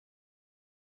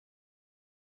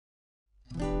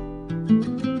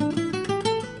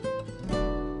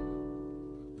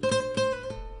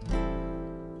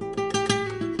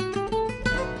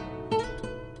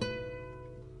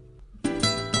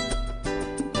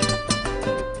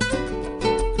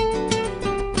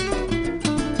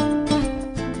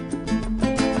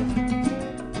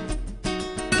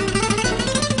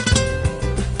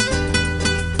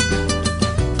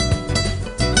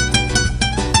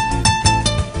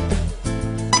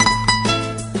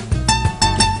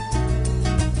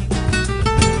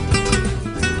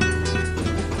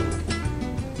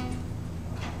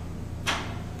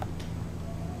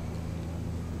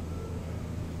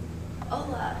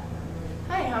Hola.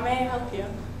 Hi, how may I help you?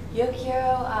 Yo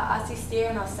quiero asistir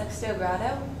en el sexto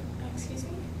grado. Excuse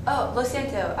me? Oh, lo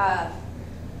siento.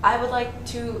 I would like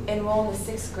to enroll in the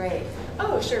 6th grade.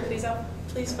 Oh, sure, please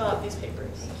fill out these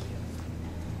papers.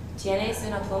 ¿Tienes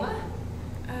una pluma?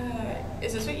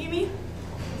 Is this what you mean?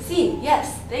 Sí,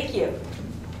 yes, thank you.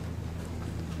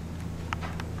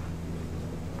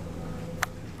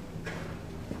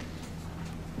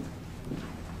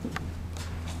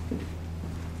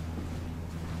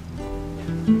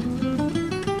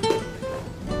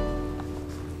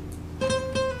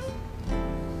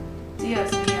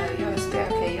 Dios mío, yo espero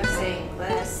que yo sé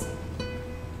inglés.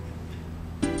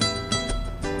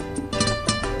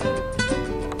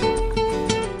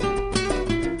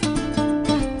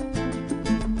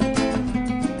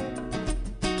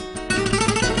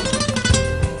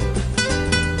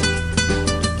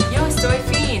 Yo estoy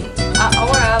fin.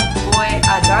 Ahora voy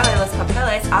a darle los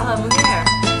papeles a la mujer.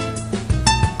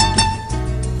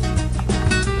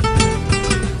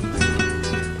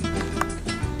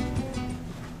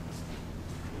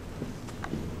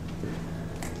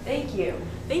 Thank you.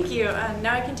 Thank you.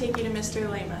 Now I can take you to Mr.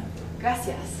 Lema.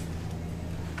 Gracias.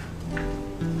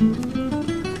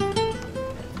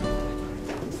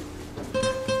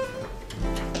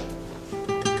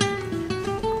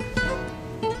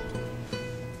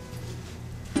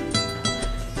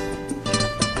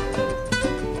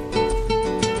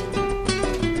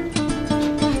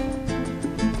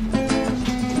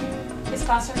 His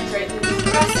classroom is right through this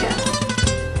door. Gracias.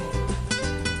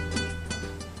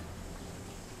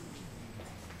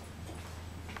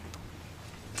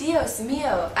 Dios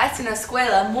mío, es una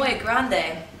escuela muy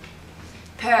grande.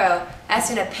 Pero es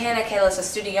una pena que los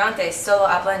estudiantes solo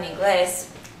hablan inglés.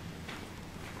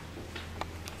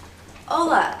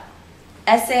 Hola,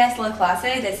 ¿esta es la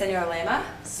clase de señor Lema?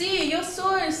 Sí, yo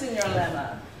soy señor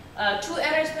Lema. ¿Tú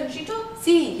eres Panchito?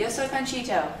 Sí, yo soy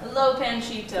Panchito. Hello,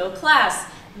 Panchito. Class,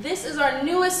 this is our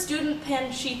newest student,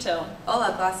 Panchito.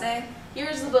 Hola, clase.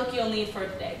 Here's the book you'll need for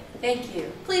today. Thank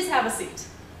you. Please have a seat.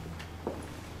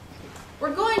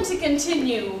 We're going to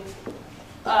continue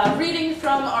reading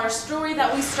from our story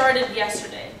that we started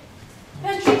yesterday.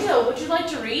 Panchito, would you like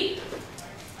to read?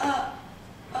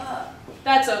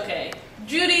 That's okay.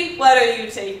 Judy, why don't you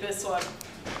take this one?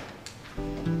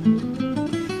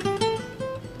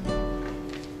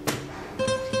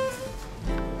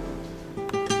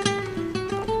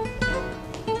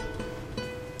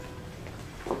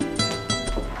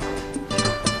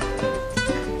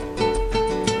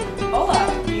 Hola,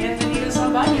 bienvenidos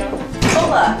al baño.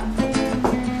 Hola.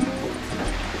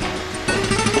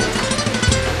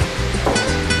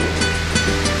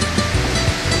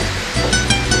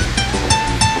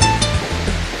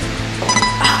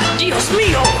 ¡Dios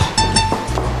mío!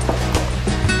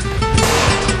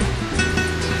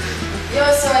 Yo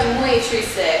soy muy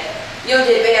triste. Yo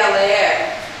debería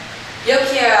leer. Yo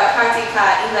quiero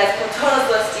practicar inglés por todos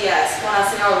los días con el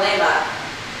señor Lema.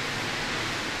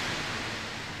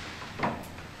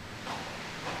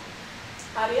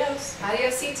 Adios.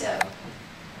 Adiosito.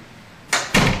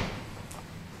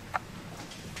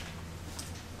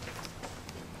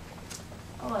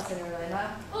 Hola, señor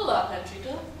Lema. Hola,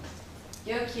 Panchito.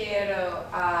 Yo quiero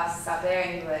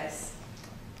saber inglés.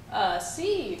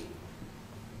 Sí.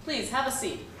 Please, have a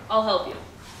seat. I'll help you.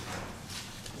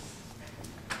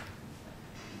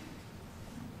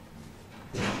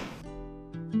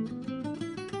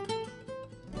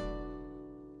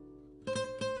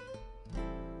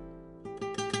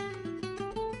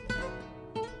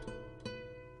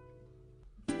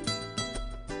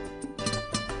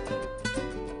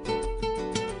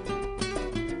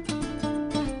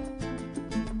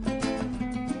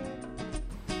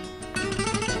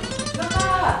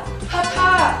 Mama!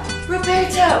 Papa!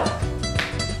 Roberto!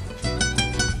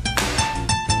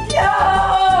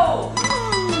 No!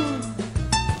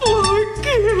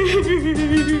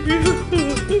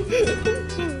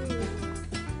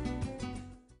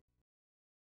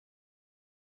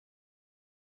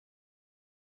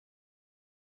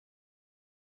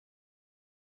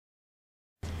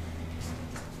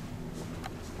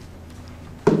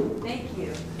 Thank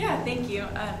you. Yeah, thank you.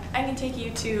 I can take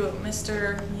you to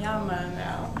Mr. Yama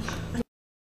now.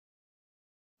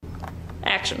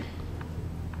 Action.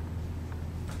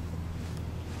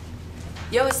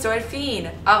 Eu estou afim.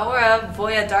 Agora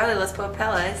voy a darle los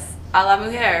papeles a la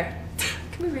mujer.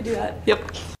 Can we redo that? Yep.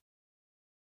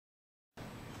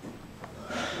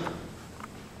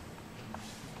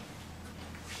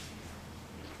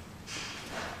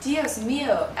 Dios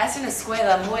mío, es una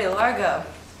escuela muy largo.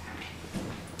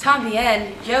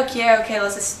 También, yo quiero que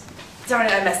los... Darn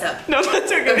it, I messed up. No,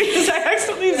 that's okay because I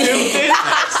accidentally zoomed in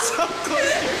so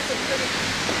close to your computer.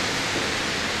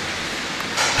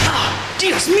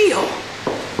 Dios mío!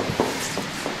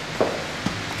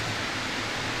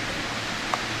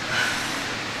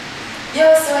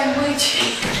 Yo soy muy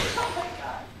chico. Oh my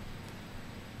god.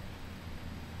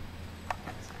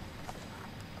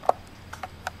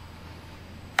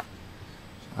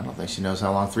 I don't think she knows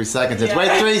how long 3 seconds is. Yeah.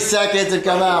 Wait 3 seconds and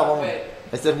come out. Wait.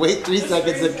 I said wait 3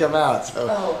 seconds and come out. So,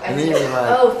 Oh, and then you're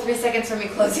like, oh, 3 seconds from me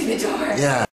closing the door.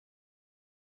 yeah.